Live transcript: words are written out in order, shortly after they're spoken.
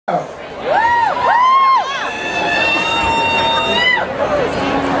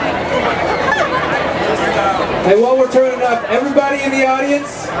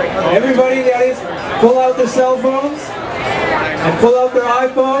everybody in the audience, pull out their cell phones and pull out their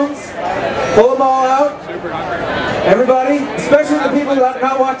iPhones. Pull them all out. Everybody, especially the people that are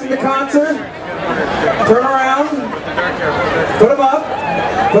not watching the concert, turn around. Put them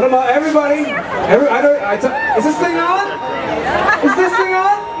up. Put them up. Everybody. Is this thing on? Is this thing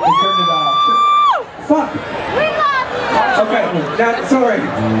on? We turned it off. Fuck. Okay, now, sorry.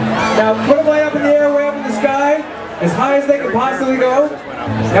 Now put them way up in the air, way up in the sky, as high as they can possibly go.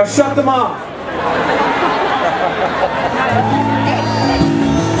 Now shut them off.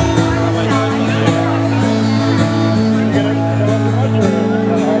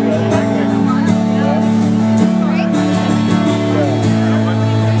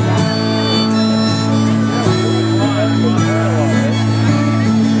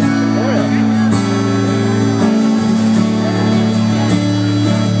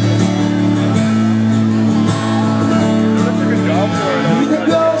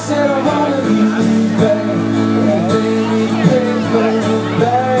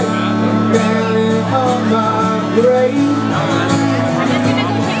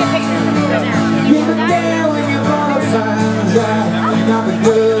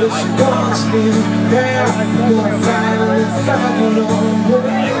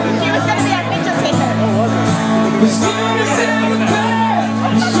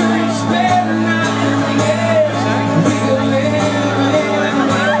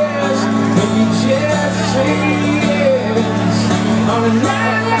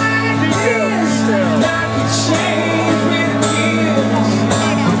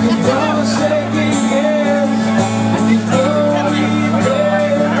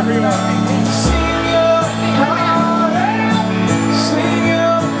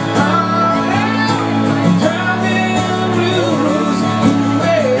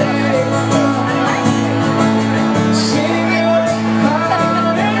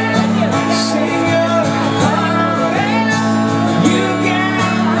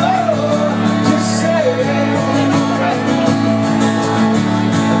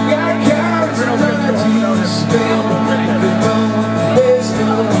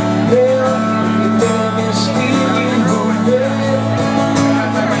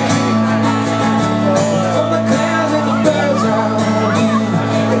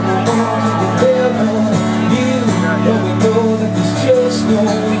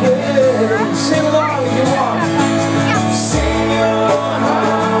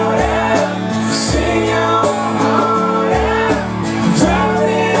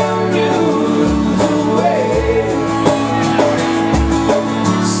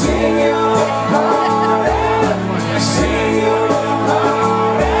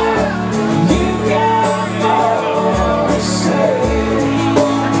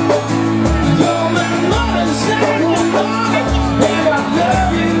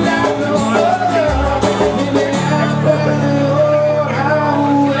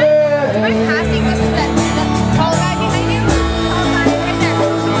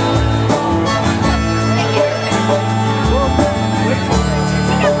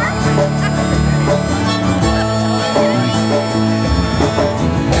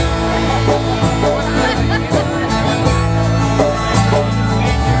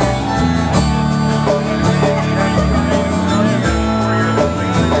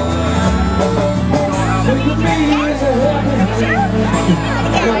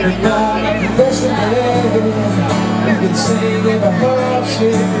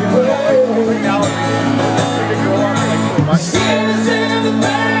 Sinners in the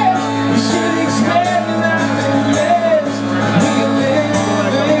past, we should expect nothing.